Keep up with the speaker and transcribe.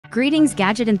Greetings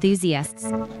gadget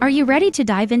enthusiasts! Are you ready to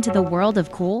dive into the world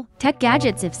of cool tech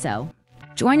gadgets? If so,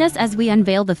 join us as we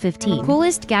unveil the 15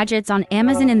 coolest gadgets on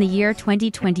Amazon in the year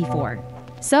 2024.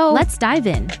 So, let's dive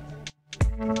in!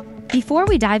 Before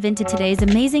we dive into today's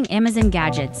amazing Amazon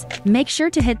gadgets, make sure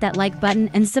to hit that like button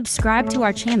and subscribe to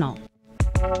our channel.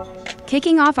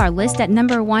 Kicking off our list at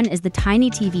number 1 is the Tiny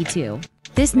TV 2.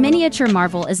 This miniature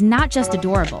marvel is not just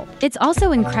adorable, it's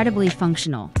also incredibly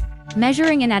functional.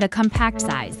 Measuring in at a compact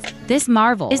size, this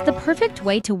marvel is the perfect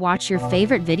way to watch your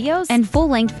favorite videos and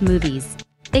full-length movies.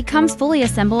 It comes fully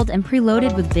assembled and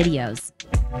preloaded with videos,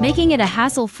 making it a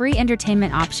hassle-free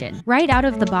entertainment option. Right out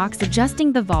of the box,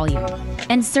 adjusting the volume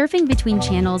and surfing between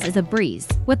channels is a breeze,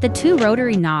 with the 2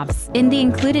 rotary knobs in the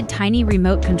included tiny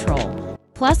remote control.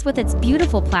 Plus, with its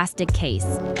beautiful plastic case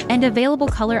and available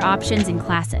color options in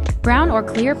classic, brown or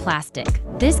clear plastic,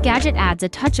 this gadget adds a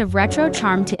touch of retro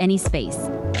charm to any space.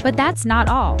 But that's not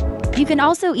all. You can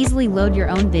also easily load your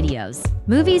own videos,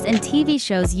 movies and TV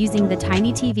shows using the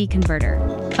Tiny TV Converter,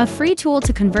 a free tool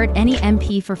to convert any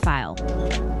MP4 file.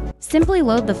 Simply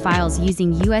load the files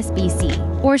using USB-C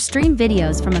or stream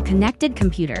videos from a connected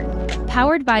computer.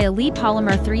 Powered by a Li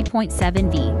Polymer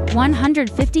 3.7V,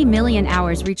 150 million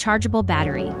hours rechargeable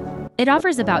battery. It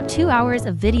offers about 2 hours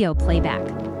of video playback.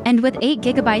 And with 8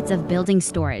 GB of built-in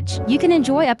storage, you can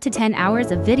enjoy up to 10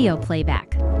 hours of video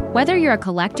playback. Whether you're a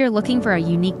collector looking for a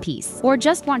unique piece or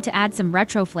just want to add some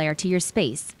retro flair to your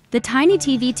space, the Tiny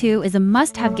TV 2 is a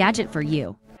must-have gadget for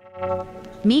you.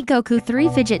 Meet Goku 3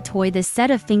 Fidget Toy. This set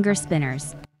of finger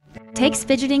spinners takes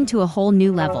fidgeting to a whole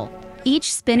new level.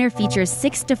 Each spinner features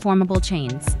 6 deformable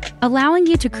chains, allowing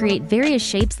you to create various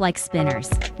shapes like spinners,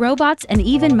 robots, and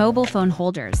even mobile phone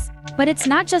holders. But it's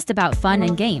not just about fun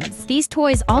and games. These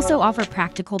toys also offer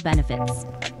practical benefits.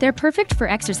 They're perfect for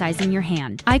exercising your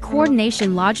hand-eye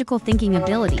coordination, logical thinking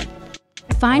ability,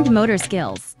 fine motor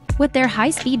skills. With their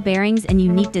high-speed bearings and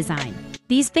unique design,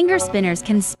 these finger spinners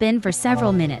can spin for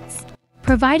several minutes,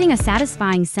 providing a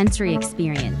satisfying sensory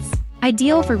experience.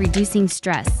 Ideal for reducing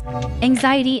stress,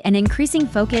 anxiety, and increasing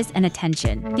focus and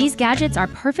attention. These gadgets are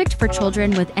perfect for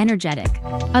children with energetic,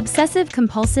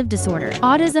 obsessive-compulsive disorder,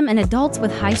 autism, and adults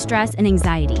with high stress and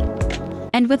anxiety.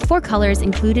 And with 4 colors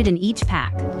included in each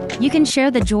pack, you can share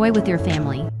the joy with your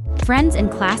family, friends, and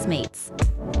classmates.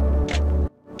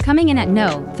 Coming in at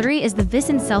No. 3 is the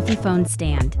Vison Selfie Phone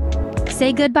Stand.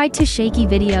 Say goodbye to shaky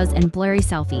videos and blurry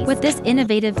selfies with this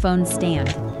innovative phone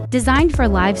stand. Designed for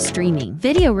live streaming,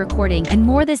 video recording, and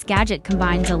more, this gadget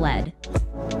combines a LED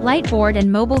light board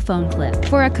and mobile phone clip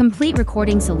for a complete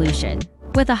recording solution.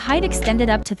 With a height extended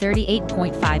up to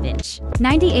 38.5 inch,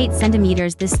 98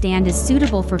 centimeters, this stand is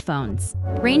suitable for phones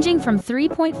ranging from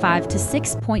 3.5 to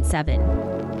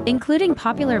 6.7, including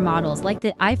popular models like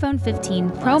the iPhone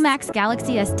 15 Pro Max,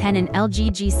 Galaxy S10, and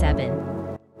LG G7.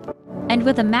 And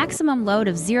with a maximum load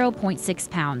of 0.6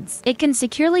 pounds, it can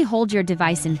securely hold your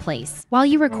device in place while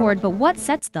you record. But what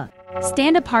sets the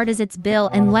stand apart is its bill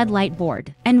and LED light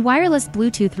board and wireless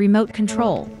Bluetooth remote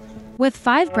control. With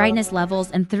 5 brightness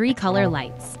levels and 3 color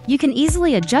lights, you can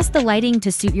easily adjust the lighting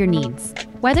to suit your needs.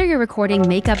 Whether you're recording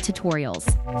makeup tutorials,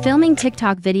 filming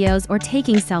TikTok videos, or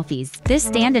taking selfies, this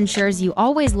stand ensures you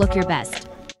always look your best.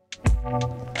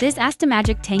 This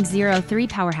Astamagic Tank 03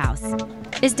 powerhouse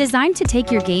is designed to take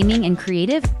your gaming and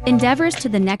creative endeavors to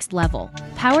the next level.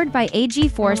 Powered by a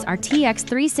GeForce RTX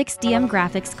 360M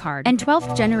graphics card and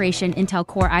 12th generation Intel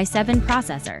Core i7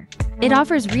 processor, it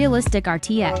offers realistic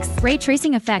RTX ray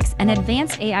tracing effects and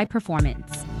advanced AI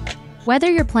performance.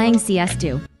 Whether you're playing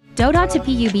CS2, Dota 2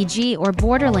 PUBG, or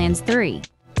Borderlands 3,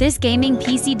 this gaming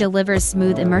PC delivers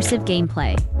smooth, immersive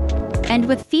gameplay. And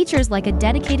with features like a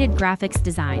dedicated graphics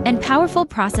design and powerful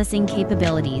processing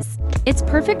capabilities, it's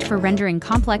perfect for rendering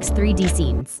complex 3D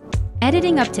scenes,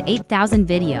 editing up to 8,000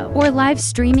 video, or live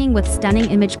streaming with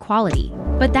stunning image quality.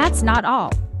 But that's not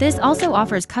all. This also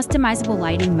offers customizable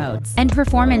lighting modes and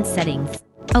performance settings,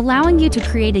 allowing you to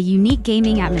create a unique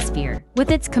gaming atmosphere. With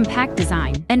its compact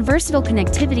design and versatile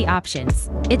connectivity options,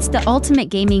 it's the ultimate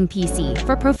gaming PC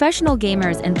for professional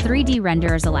gamers and 3D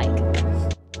renderers alike.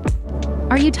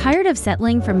 Are you tired of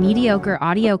settling for mediocre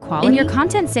audio quality in your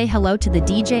content? Say hello to the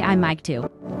DJI Mic 2,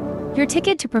 your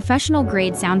ticket to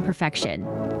professional-grade sound perfection.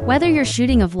 Whether you're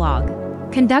shooting a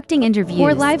vlog, conducting interviews,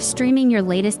 or live streaming your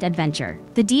latest adventure,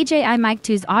 the DJI Mic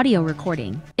 2's audio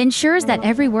recording ensures that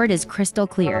every word is crystal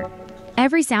clear,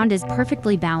 every sound is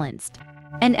perfectly balanced,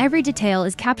 and every detail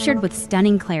is captured with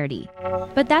stunning clarity.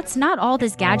 But that's not all.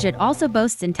 This gadget also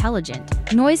boasts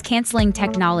intelligent, noise-canceling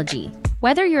technology.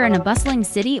 Whether you're in a bustling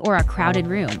city or a crowded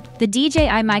room, the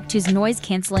DJI Mic 2's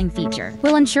noise-canceling feature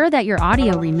will ensure that your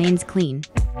audio remains clean,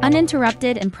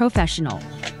 uninterrupted and professional.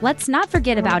 Let's not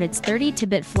forget about its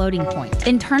 32-bit floating point,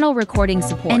 internal recording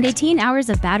support, and 18 hours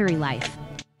of battery life.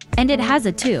 And it has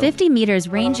a 250 meters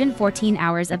range and 14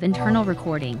 hours of internal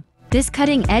recording. This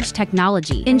cutting-edge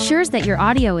technology ensures that your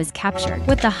audio is captured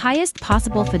with the highest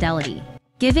possible fidelity,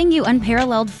 giving you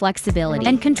unparalleled flexibility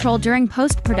and control during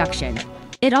post-production.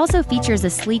 It also features a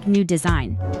sleek new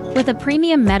design, with a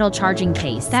premium metal charging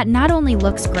case that not only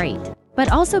looks great,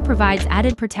 but also provides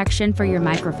added protection for your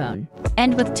microphone.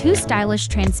 And with 2 stylish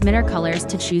transmitter colors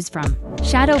to choose from,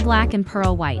 Shadow Black and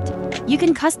Pearl White, you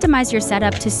can customize your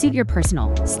setup to suit your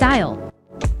personal style.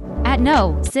 At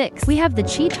No. 6, we have the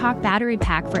Qi Talk battery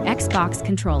pack for Xbox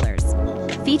controllers,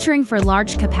 featuring for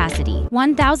large capacity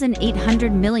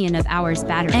 1,800 million of hours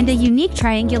battery and a unique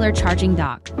triangular charging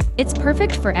dock. It's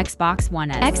perfect for Xbox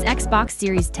One X, Xbox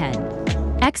Series 10,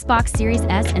 Xbox Series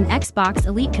S and Xbox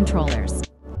Elite controllers.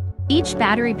 Each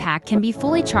battery pack can be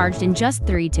fully charged in just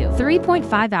 3 to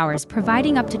 3.5 hours,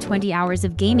 providing up to 20 hours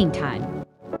of gaming time.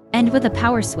 And with a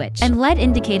power switch and LED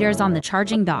indicators on the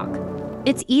charging dock,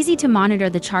 it's easy to monitor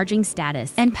the charging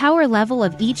status and power level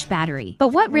of each battery. But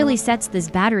what really sets this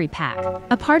battery pack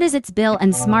apart is its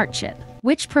built-in smart chip,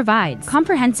 which provides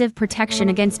comprehensive protection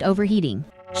against overheating,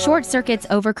 short circuits,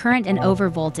 overcurrent, and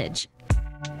overvoltage.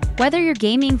 Whether you're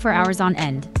gaming for hours on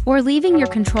end or leaving your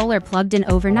controller plugged in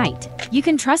overnight, you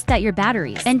can trust that your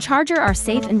batteries and charger are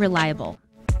safe and reliable.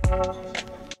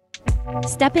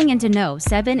 Stepping into No.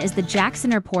 7 is the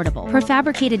Jacksoner Portable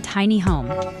Prefabricated Tiny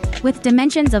Home. With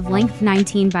dimensions of length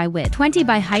 19 by width 20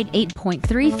 by height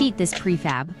 8.3 feet, this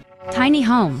prefab tiny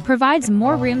home provides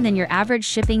more room than your average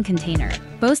shipping container,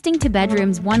 boasting 2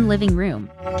 bedrooms, 1 living room,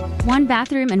 1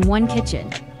 bathroom, and 1 kitchen.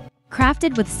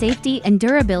 Crafted with safety and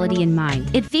durability in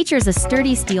mind, it features a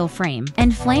sturdy steel frame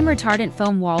and flame-retardant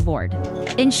foam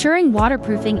wallboard, ensuring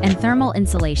waterproofing and thermal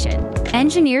insulation.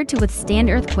 Engineered to withstand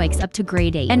earthquakes up to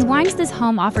grade 8 and winds, this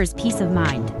home offers peace of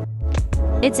mind.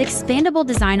 Its expandable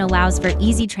design allows for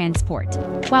easy transport,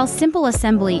 while simple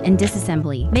assembly and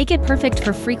disassembly make it perfect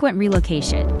for frequent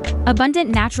relocation. Abundant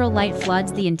natural light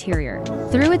floods the interior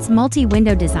through its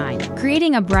multi-window design,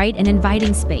 creating a bright and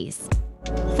inviting space.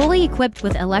 Fully equipped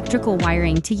with electrical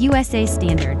wiring to USA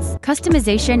standards,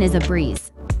 customization is a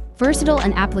breeze. Versatile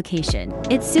in application,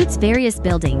 it suits various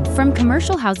buildings, from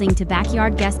commercial housing to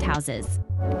backyard guest houses.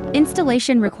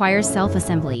 Installation requires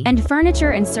self-assembly, and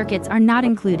furniture and circuits are not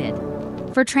included.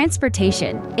 For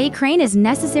transportation, a crane is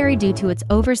necessary due to its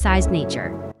oversized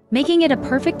nature, making it a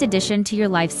perfect addition to your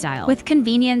lifestyle, with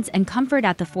convenience and comfort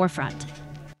at the forefront.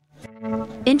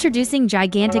 Introducing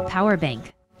Gigantic Power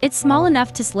Bank. It's small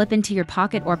enough to slip into your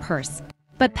pocket or purse,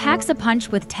 but packs a punch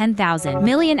with 10,000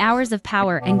 million hours of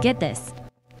power. And get this,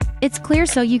 it's clear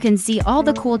so you can see all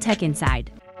the cool tech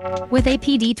inside. With a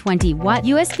PD 20-watt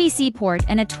USB-C port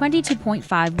and a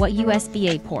 22.5-watt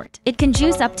USB-A port, it can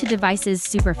juice up to devices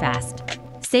super fast,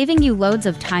 saving you loads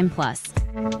of time. Plus,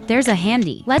 there's a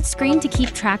handy LED screen to keep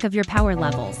track of your power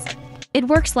levels. It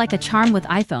works like a charm with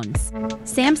iPhones,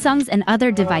 Samsungs, and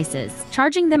other devices,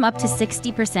 charging them up to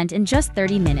 60% in just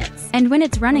 30 minutes. And when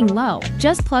it's running low,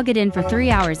 just plug it in for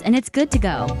 3 hours and it's good to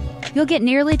go. You'll get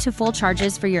nearly 2 full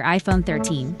charges for your iPhone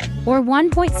 13, or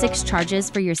 1.6 charges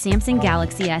for your Samsung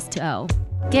Galaxy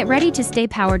S20. Get ready to stay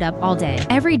powered up all day,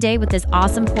 every day with this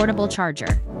awesome portable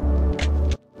charger.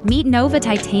 Meet Nova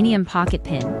Titanium Pocket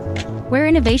Pin, where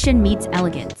innovation meets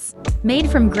elegance.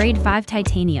 Made from grade 5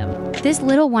 titanium, this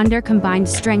little wonder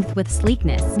combines strength with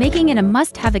sleekness, making it a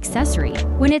must-have accessory.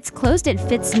 When it's closed, it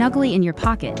fits snugly in your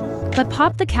pocket. But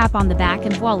pop the cap on the back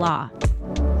and voila!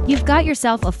 You've got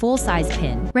yourself a full-size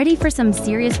pin, ready for some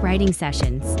serious writing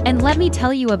sessions. And let me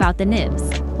tell you about the nibs.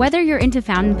 Whether you're into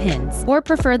fountain pens or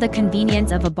prefer the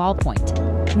convenience of a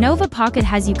ballpoint, Nova Pocket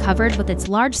has you covered with its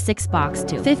large 6-box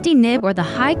 250 nib or the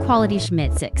high-quality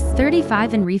Schmidt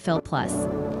 635 and Refill Plus.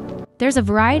 There's a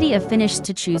variety of finishes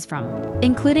to choose from,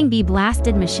 including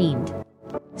blasted machined,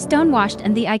 stone-washed,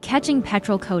 and the eye-catching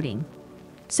petrol coating.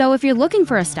 So if you're looking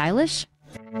for a stylish,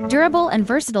 durable, and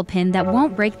versatile pin that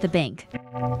won't break the bank,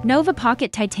 Nova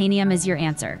Pocket Titanium is your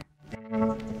answer.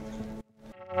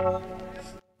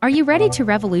 Are you ready to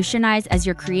revolutionize as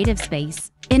your creative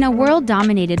space? In a world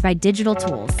dominated by digital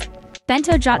tools,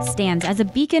 Bento Jot stands as a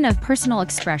beacon of personal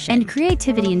expression and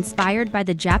creativity inspired by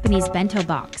the Japanese bento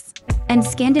box and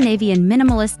Scandinavian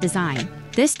minimalist design.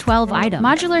 This 12-item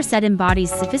modular set embodies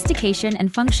sophistication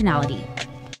and functionality.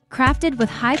 Crafted with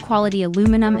high-quality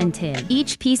aluminum and tin,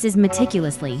 each piece is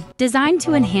meticulously designed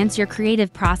to enhance your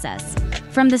creative process.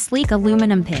 From the sleek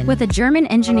aluminum pin with a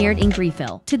German-engineered ink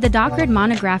refill to the Dockard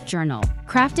monograph journal,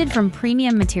 crafted from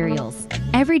premium materials,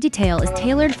 every detail is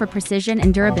tailored for precision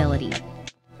and durability.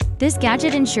 This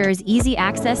gadget ensures easy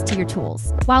access to your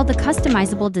tools, while the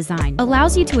customizable design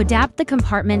allows you to adapt the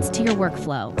compartments to your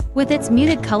workflow. With its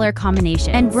muted color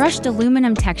combination and brushed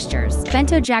aluminum textures,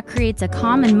 BentoJack creates a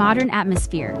calm and modern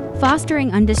atmosphere,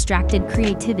 fostering undistracted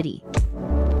creativity.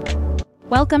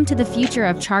 Welcome to the future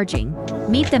of charging.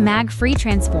 Meet the Mag-Free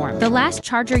Transform, the last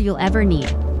charger you'll ever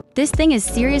need. This thing is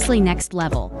seriously next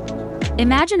level.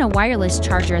 Imagine a wireless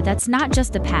charger that's not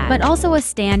just a pad, but also a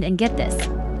stand, and get this.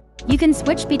 You can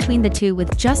switch between the two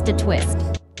with just a twist.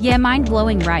 Yeah,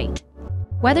 mind-blowing, right?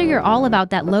 Whether you're all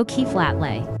about that low-key flat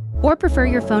lay, or prefer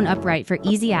your phone upright for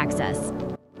easy access,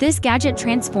 this gadget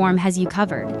transform has you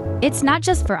covered. It's not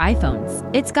just for iPhones.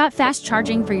 It's got fast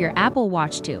charging for your Apple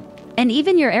Watch too, and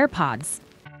even your AirPods.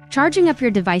 Charging up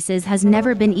your devices has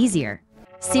never been easier.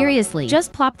 Seriously,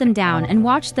 just plop them down and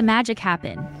watch the magic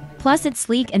happen. Plus, it's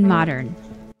sleek and modern,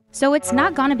 so it's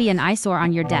not gonna be an eyesore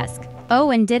on your desk.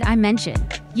 Oh, and did I mention,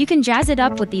 you can jazz it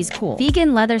up with these cool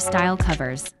vegan leather style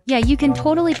covers. Yeah, you can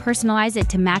totally personalize it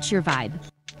to match your vibe.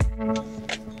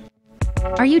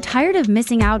 Are you tired of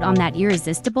missing out on that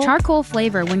irresistible charcoal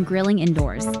flavor when grilling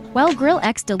indoors? Well,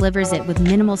 GrillX delivers it with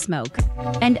minimal smoke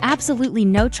and absolutely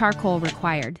no charcoal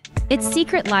required. Its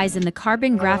secret lies in the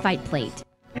carbon graphite plate,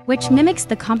 which mimics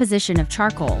the composition of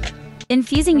charcoal,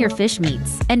 infusing your fish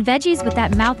meats and veggies with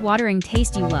that mouth-watering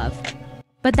taste you love.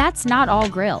 But that's not all.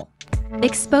 Grill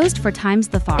exposed for times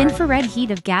the far infrared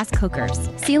heat of gas cookers,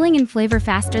 sealing in flavor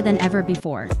faster than ever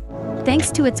before.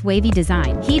 Thanks to its wavy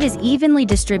design, heat is evenly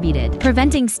distributed,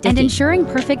 preventing sticking and ensuring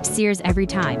perfect sears every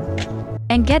time.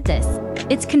 And get this,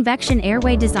 its convection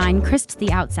airway design crisps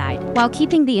the outside while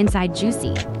keeping the inside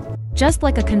juicy, just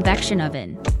like a convection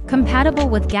oven. Compatible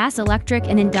with gas, electric,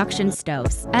 and induction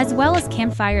stoves, as well as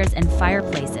campfires and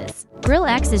fireplaces.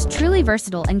 GrillX is truly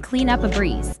versatile and clean up a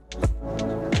breeze.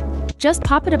 Just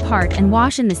pop it apart and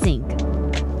wash in the sink.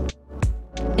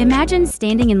 Imagine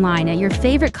standing in line at your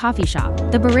favorite coffee shop,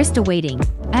 the barista waiting,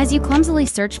 as you clumsily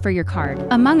search for your card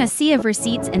among a sea of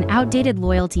receipts and outdated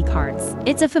loyalty cards.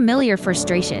 It's a familiar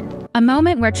frustration, a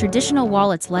moment where traditional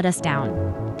wallets let us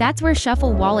down. That's where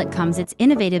Shuffle Wallet comes. Its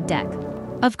innovative deck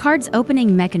of cards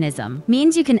opening mechanism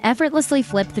means you can effortlessly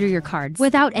flip through your cards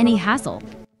without any hassle.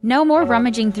 No more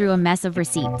rummaging through a mess of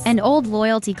receipts and old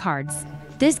loyalty cards.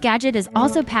 This gadget is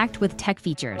also packed with tech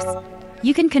features.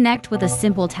 You can connect with a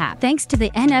simple tap thanks to the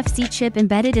NFC chip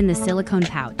embedded in the silicone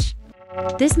pouch.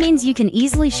 This means you can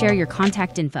easily share your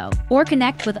contact info or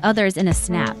connect with others in a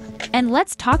snap. And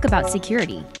let's talk about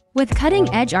security. With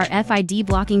cutting-edge RFID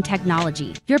blocking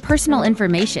technology, your personal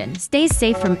information stays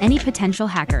safe from any potential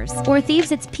hackers or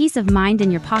thieves. It's peace of mind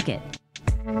in your pocket.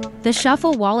 The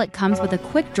Shuffle Wallet comes with a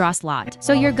quick draw slot,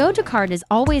 so your go-to card is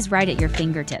always right at your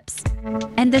fingertips.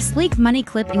 And the sleek money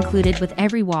clip included with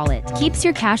every wallet keeps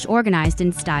your cash organized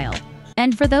in style.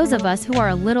 And for those of us who are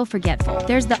a little forgetful,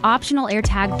 there's the optional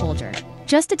AirTag holder.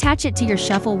 Just attach it to your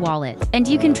Shuffle Wallet, and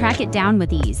you can track it down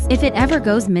with ease if it ever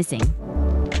goes missing.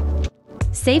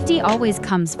 Safety always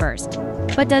comes first.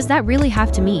 But does that really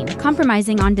have to mean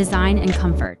compromising on design and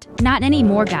comfort? Not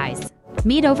anymore, guys.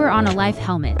 Meet over on a Life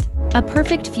helmet. A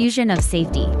perfect fusion of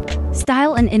safety,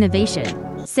 style, and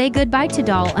innovation. Say goodbye to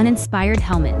dull, uninspired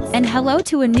helmets and hello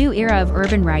to a new era of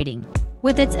urban riding.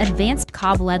 With its advanced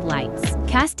Cobb LED lights,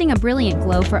 casting a brilliant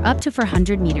glow for up to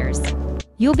 400 meters.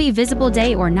 You'll be visible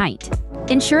day or night,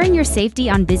 ensuring your safety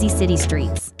on busy city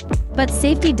streets. But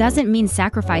safety doesn't mean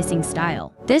sacrificing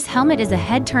style. This helmet is a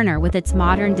head-turner with its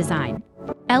modern design,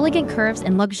 elegant curves,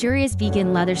 and luxurious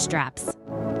vegan leather straps.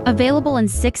 Available in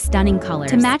 6 stunning colors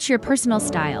to match your personal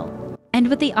style. And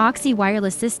with the Oxy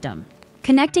wireless system,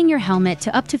 connecting your helmet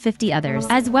to up to 50 others,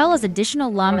 as well as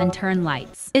additional lum and turn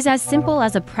lights, is as simple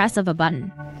as a press of a button.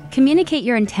 Communicate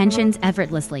your intentions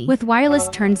effortlessly with wireless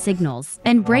turn signals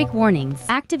and brake warnings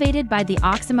activated by the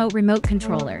Oxymo remote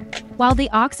controller, while the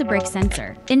OxiBrake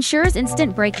sensor ensures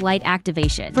instant brake light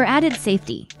activation for added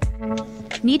safety.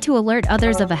 Need to alert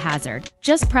others of a hazard?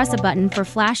 Just press a button for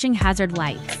flashing hazard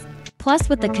lights. Plus,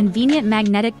 with the convenient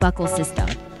magnetic buckle system,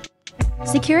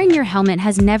 securing your helmet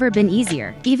has never been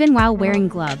easier, even while wearing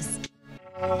gloves.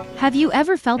 Have you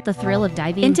ever felt the thrill of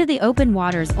diving into the open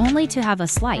waters only to have a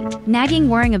slight, nagging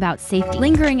worrying about safety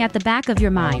lingering at the back of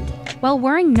your mind? Well,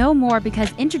 worrying no more,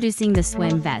 because introducing the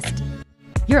Swim Vest,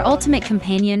 your ultimate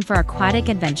companion for aquatic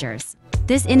adventures.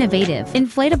 This innovative,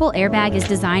 inflatable airbag is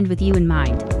designed with you in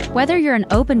mind. Whether you're an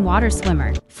open water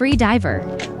swimmer, free diver,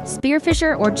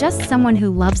 spearfisher, or just someone who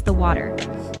loves the water.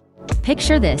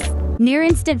 Picture this: near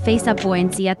instant face-up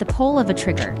buoyancy at the pull of a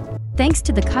trigger, thanks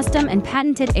to the custom and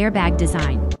patented airbag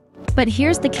design. But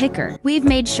here's the kicker: we've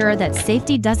made sure that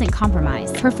safety doesn't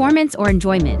compromise performance or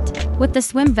enjoyment. With the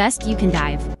Swim Vest, you can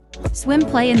dive, swim,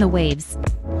 play in the waves,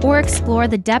 or explore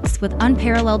the depths with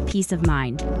unparalleled peace of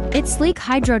mind. It's sleek,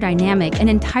 hydrodynamic, and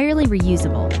entirely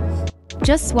reusable.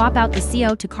 Just swap out the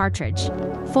CO2 cartridge,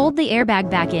 fold the airbag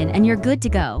back in, and you're good to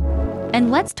go.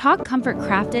 And let's talk comfort.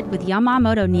 Crafted with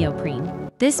Yamamoto neoprene,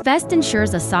 this vest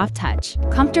ensures a soft touch,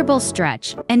 comfortable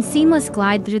stretch, and seamless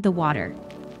glide through the water.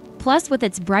 Plus, with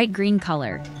its bright green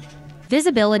color,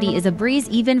 visibility is a breeze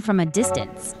even from a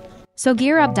distance. So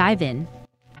gear up, dive in,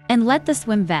 and let the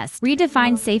swim vest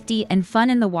redefine safety and fun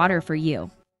in the water for you.